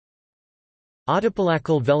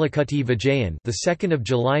Ottapalakal Velakutty Vijayan, the 2nd of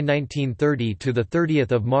July 1930 to the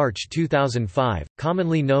 30th of March 2005,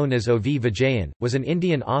 commonly known as O.V. Vijayan, was an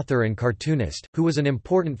Indian author and cartoonist who was an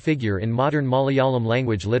important figure in modern Malayalam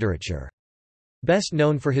language literature. Best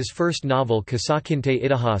known for his first novel IKhasakkinte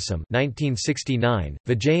Itihasam (1969),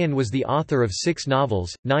 Vijayan was the author of 6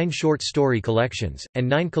 novels, 9 short story collections, and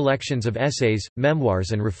 9 collections of essays,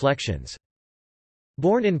 memoirs and reflections.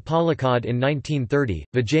 Born in Palakkad in 1930,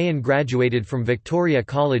 Vijayan graduated from Victoria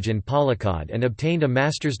College in Palakkad and obtained a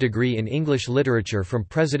master's degree in English literature from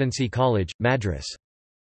Presidency College, Madras.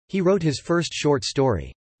 He wrote his first short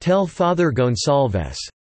story, Tel Father Gonsalves,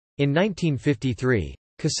 in 1953.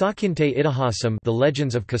 IKhasakkinte Itihasam, The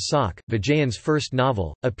Legends of Kasak, Vijayan's first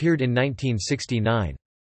novel, appeared in 1969.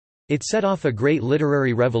 It set off a great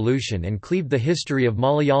literary revolution and cleaved the history of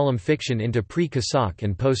Malayalam fiction into pre-Kasak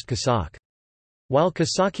and post-Kasak. While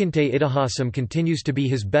IKhasakkinte Itihasam continues to be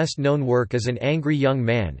his best-known work as an angry young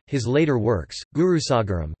man, his later works,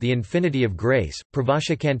 Gurusagaram, The Infinity of Grace,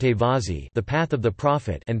 Pravashakante Vazi, The Path of the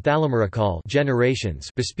Prophet, and Thalamarakal, Generations,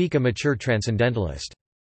 bespeak a mature transcendentalist.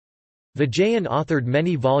 Vijayan authored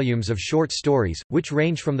many volumes of short stories, which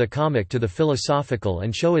range from the comic to the philosophical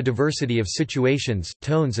and show a diversity of situations,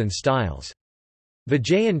 tones and styles.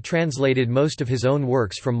 Vijayan translated most of his own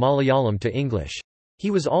works from Malayalam to English. He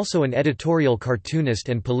was also an editorial cartoonist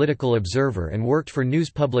and political observer and worked for news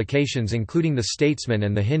publications including The Statesman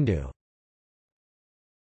and The Hindu.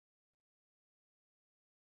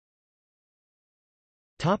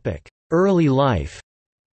 Early life.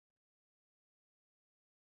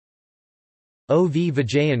 O.V.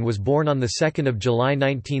 Vijayan was born on 2 July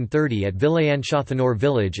 1930 at Vilayanchathanur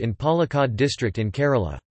village in Palakkad district in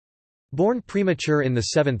Kerala. Born premature in the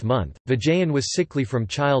 7th month, Vijayan was sickly from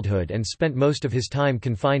childhood and spent most of his time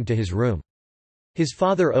confined to his room. His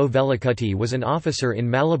father O. Velakutty was an officer in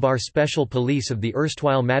Malabar Special Police of the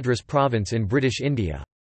erstwhile Madras province in British India.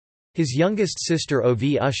 His youngest sister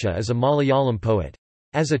O.V. Usha is a Malayalam poet.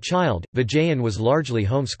 As a child, Vijayan was largely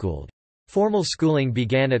homeschooled. Formal schooling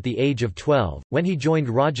began at the age of 12, when he joined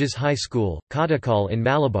Rajas High School, Kottaykkal in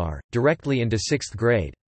Malabar, directly into 6th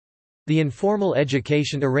grade. The informal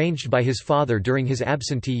education arranged by his father during his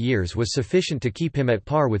absentee years was sufficient to keep him at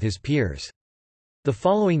par with his peers. The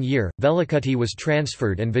following year, Velakutty was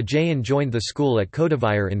transferred and Vijayan joined the school at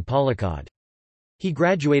Kodavayur in Palakkad. He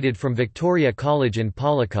graduated from Victoria College in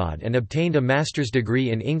Palakkad and obtained a master's degree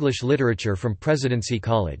in English literature from Presidency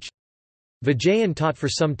College. Vijayan taught for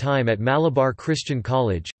some time at Malabar Christian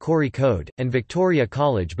College, Kozhikode, and Victoria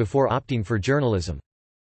College before opting for journalism.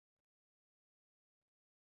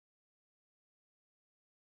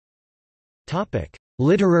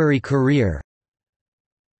 Literary career.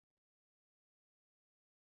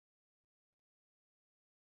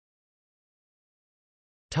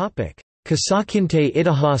 IKhasakkinte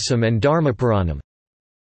Itihasam and Dharmapuranam.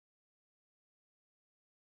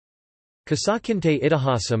 IKhasakkinte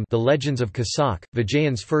Itihasam, The Legends of Kasak,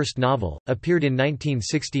 Vijayan's first novel, appeared in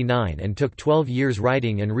 1969 and took 12 years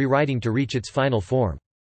writing and rewriting to reach its final form.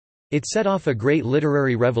 It set off a great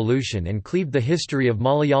literary revolution and cleaved the history of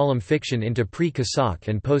Malayalam fiction into pre-Kasak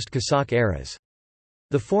and post-Kasak eras.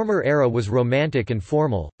 The former era was romantic and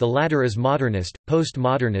formal, the latter is modernist,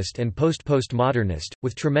 post-modernist and post-postmodernist,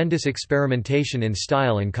 with tremendous experimentation in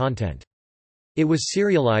style and content. It was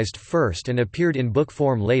serialized first and appeared in book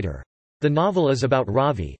form later. The novel is about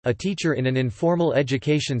Ravi, a teacher in an informal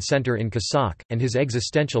education center in Kasak, and his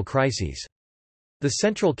existential crises. The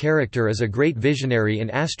central character is a great visionary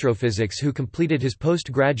in astrophysics who completed his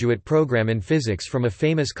postgraduate program in physics from a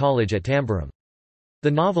famous college at Tambaram.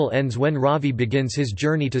 The novel ends when Ravi begins his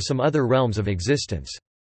journey to some other realms of existence.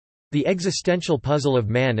 The existential puzzle of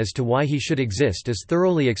man as to why he should exist is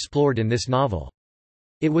thoroughly explored in this novel.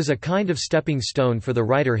 It was a kind of stepping stone for the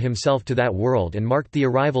writer himself to that world and marked the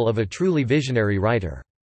arrival of a truly visionary writer.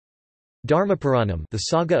 Dharmapuranam, The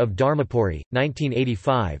Saga of Dharmapuri,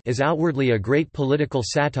 1985, is outwardly a great political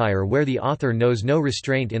satire where the author knows no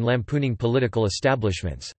restraint in lampooning political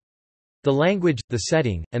establishments. The language, the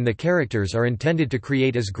setting, and the characters are intended to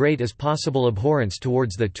create as great as possible abhorrence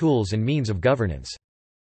towards the tools and means of governance.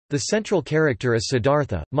 The central character is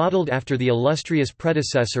Siddhartha, modeled after the illustrious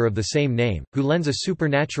predecessor of the same name, who lends a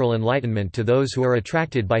supernatural enlightenment to those who are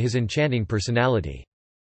attracted by his enchanting personality.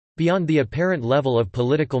 Beyond the apparent level of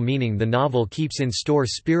political meaning, the novel keeps in store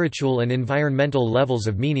spiritual and environmental levels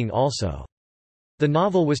of meaning also. The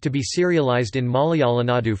novel was to be serialized in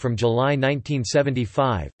Malayalanadu from July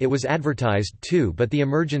 1975, it was advertised too, but the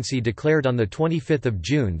emergency declared on 25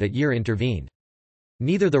 June that year intervened.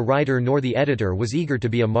 Neither the writer nor the editor was eager to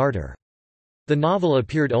be a martyr. The novel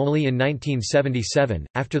appeared only in 1977,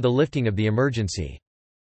 after the lifting of the emergency.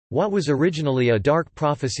 What was originally a dark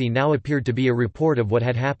prophecy now appeared to be a report of what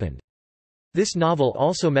had happened. This novel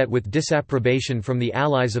also met with disapprobation from the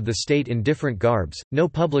allies of the state in different garbs. No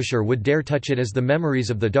publisher would dare touch it as the memories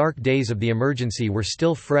of the dark days of the emergency were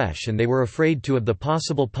still fresh and they were afraid of the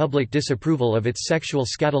possible public disapproval of its sexual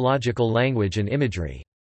scatological language and imagery.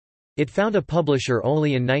 It found a publisher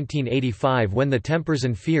only in 1985 when the tempers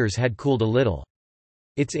and fears had cooled a little.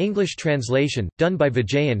 Its English translation, done by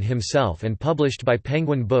Vijayan himself and published by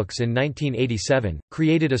Penguin Books in 1987,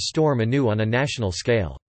 created a storm anew on a national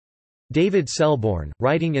scale. David Selborne,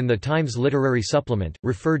 writing in the Times Literary Supplement,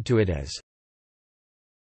 referred to it as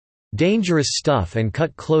dangerous stuff and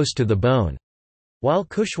cut close to the bone, while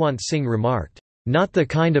Khushwant Singh remarked, "Not the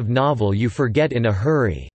kind of novel you forget in a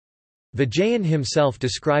hurry." Vijayan himself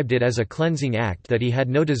described it as a cleansing act that he had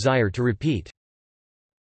no desire to repeat.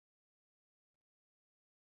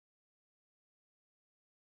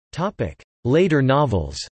 Later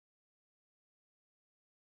novels.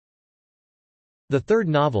 The third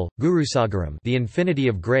novel, Gurusagaram, The Infinity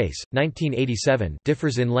of Grace, 1987,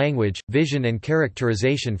 differs in language, vision and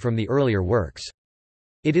characterization from the earlier works.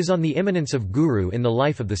 It is on the immanence of Guru in the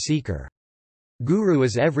life of the seeker. Guru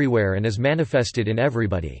is everywhere and is manifested in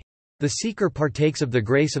everybody. The seeker partakes of the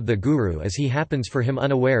grace of the Guru as he happens for him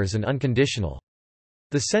unawares and unconditional.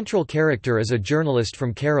 The central character is a journalist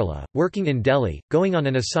from Kerala, working in Delhi, going on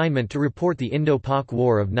an assignment to report the Indo-Pak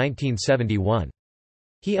War of 1971.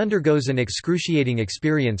 He undergoes an excruciating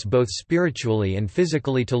experience both spiritually and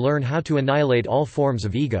physically to learn how to annihilate all forms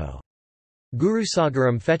of ego.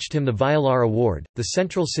 Gurusagaram fetched him the Vayalar Award, the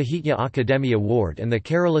Central Sahitya Akademi Award and the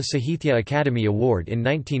Kerala Sahitya Academy Award in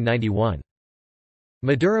 1991.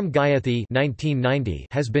 Maduram Gayathi 1990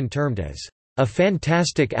 has been termed as a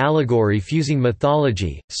fantastic allegory fusing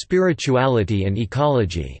mythology, spirituality and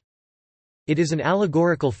ecology. It is an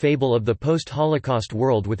allegorical fable of the post-Holocaust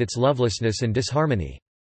world with its lovelessness and disharmony.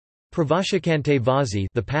 Pravashakante Vazi,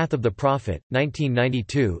 The Path of the Prophet,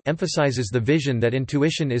 1992, emphasizes the vision that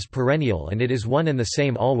intuition is perennial and it is one and the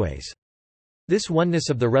same always. This oneness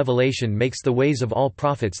of the revelation makes the ways of all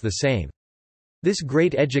prophets the same. This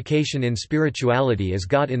great education in spirituality is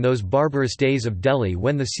got in those barbarous days of Delhi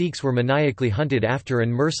when the Sikhs were maniacally hunted after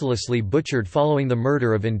and mercilessly butchered following the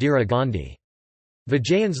murder of Indira Gandhi.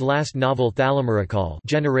 Vijayan's last novel Thalamarakal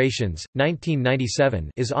Generations, 1997,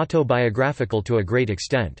 is autobiographical to a great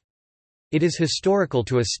extent. It is historical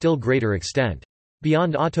to a still greater extent.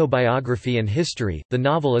 Beyond autobiography and history, the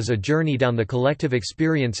novel is a journey down the collective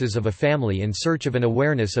experiences of a family in search of an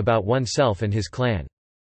awareness about oneself and his clan.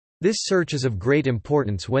 This search is of great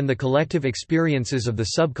importance when the collective experiences of the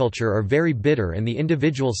subculture are very bitter and the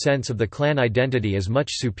individual sense of the clan identity is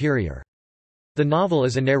much superior. The novel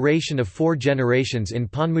is a narration of 4 generations in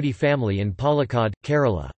Ponmudi family in Palakkad,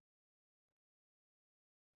 Kerala.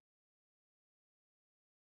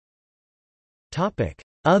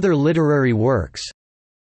 Other literary works.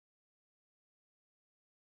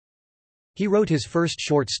 He wrote his first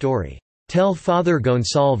short story, Tell Father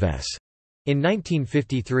Gonsalves, in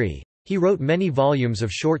 1953. He wrote many volumes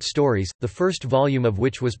of short stories, the first volume of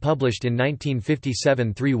which was published in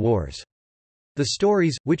 1957, Three Wars. The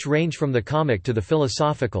stories, which range from the comic to the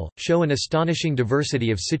philosophical, show an astonishing diversity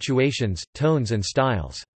of situations, tones and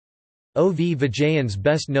styles. O.V. Vijayan's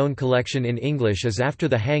best-known collection in English is After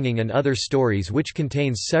the Hanging and Other Stories, which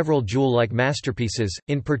contains several jewel-like masterpieces,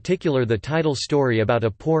 in particular the title story about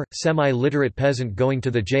a poor, semi-literate peasant going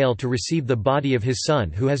to the jail to receive the body of his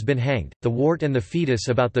son who has been hanged, The Wart and the Fetus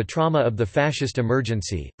about the trauma of the fascist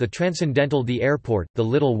emergency, The Transcendental The Airport, The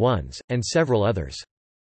Little Ones, and several others.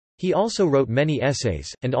 He also wrote many essays,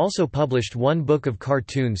 and also published one book of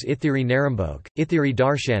cartoons Ithiri Narambog, Ithiri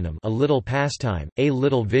Darshanam A Little Pastime, A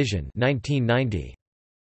Little Vision 1990.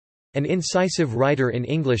 An incisive writer in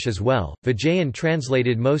English as well, Vijayan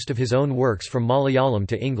translated most of his own works from Malayalam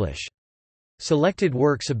to English. Selected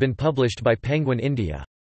works have been published by Penguin India.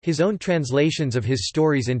 His own translations of his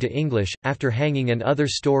stories into English, After Hanging and Other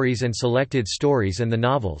Stories and Selected Stories and the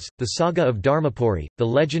novels, The Saga of Dharmapuri, The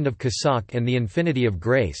Legend of Khasak and The Infinity of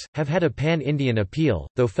Grace, have had a pan-Indian appeal,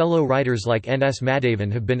 though fellow writers like N. S.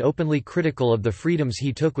 Madhavan have been openly critical of the freedoms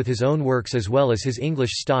he took with his own works as well as his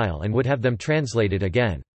English style and would have them translated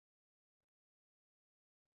again.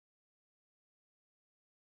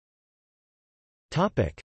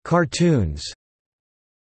 Cartoons.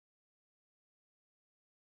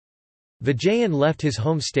 Vijayan left his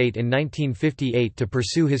home state in 1958 to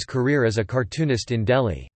pursue his career as a cartoonist in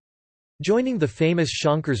Delhi. Joining the famous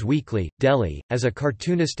Shankars Weekly, Delhi, as a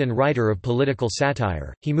cartoonist and writer of political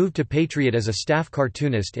satire, he moved to Patriot as a staff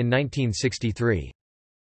cartoonist in 1963.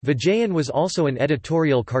 Vijayan was also an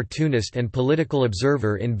editorial cartoonist and political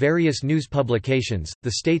observer in various news publications,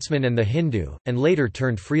 The Statesman and The Hindu, and later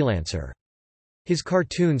turned freelancer. His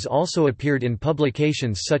cartoons also appeared in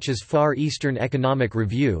publications such as Far Eastern Economic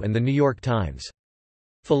Review and The New York Times.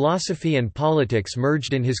 Philosophy and politics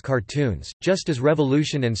merged in his cartoons, just as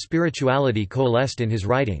revolution and spirituality coalesced in his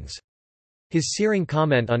writings. His searing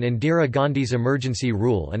comment on Indira Gandhi's emergency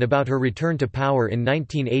rule and about her return to power in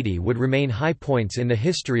 1980 would remain high points in the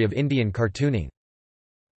history of Indian cartooning.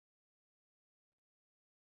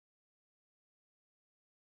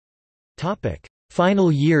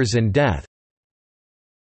 Final years and death.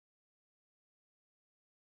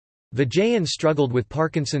 Vijayan struggled with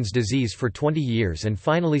Parkinson's disease for 20 years and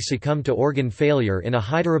finally succumbed to organ failure in a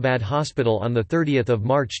Hyderabad hospital on 30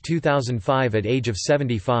 March 2005 at age of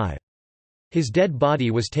 75. His dead body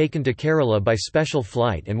was taken to Kerala by special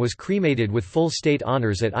flight and was cremated with full state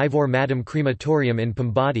honours at iDharmapuranam crematorium in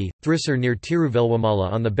Pambadi, Thrissur near Tiruvellwamala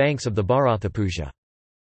on the banks of the Bharathapuja.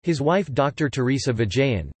 His wife Dr. Teresa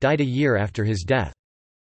Vijayan, died a year after his death.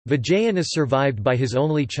 Vijayan is survived by his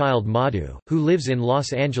only child Madhu, who lives in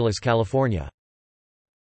Los Angeles, California.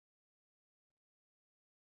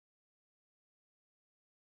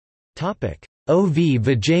 O. V.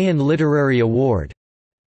 Vijayan Literary Award.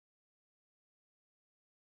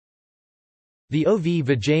 The O. V.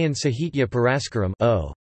 Vijayan Sahitya Puraskaram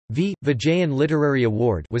O. V. Vijayan Literary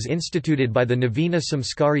Award was instituted by the Navina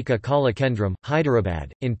Samskarika Kala Kendram,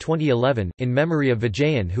 Hyderabad, in 2011, in memory of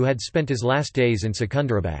Vijayan, who had spent his last days in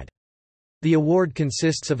Secunderabad. The award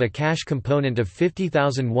consists of a cash component of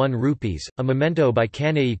 50,001 rupees, a memento by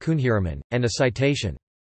Kannai Kunhiraman, and a citation.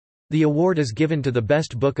 The award is given to the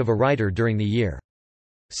best book of a writer during the year.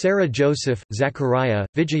 Sarah Joseph, Zachariah,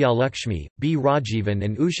 Vijayalakshmi, B. Rajivan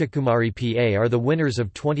and Usha Kumari P.A. are the winners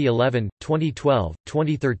of 2011, 2012,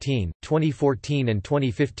 2013, 2014 and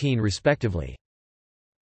 2015 respectively.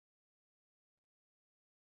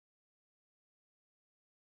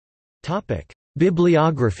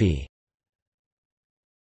 Bibliography.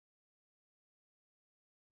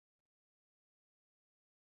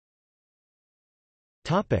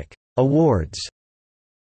 Awards.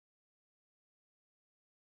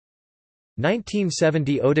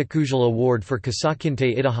 1970 Odakujal Award for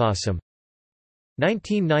Khasakkinte Itihasam.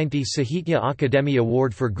 1990 Sahitya Akademi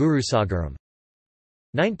Award for Gurusagaram.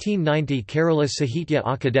 1990 Kerala Sahitya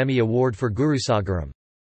Akademi Award for Gurusagaram.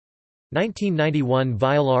 1991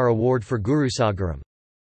 Vayalar Award for Gurusagaram.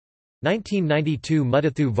 1992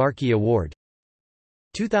 Muttathu Varki Award.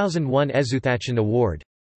 2001 Ezuthachan Award.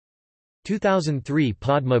 2003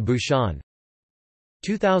 Padma Bhushan.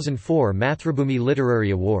 2004 Mathrubhumi Literary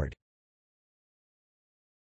Award.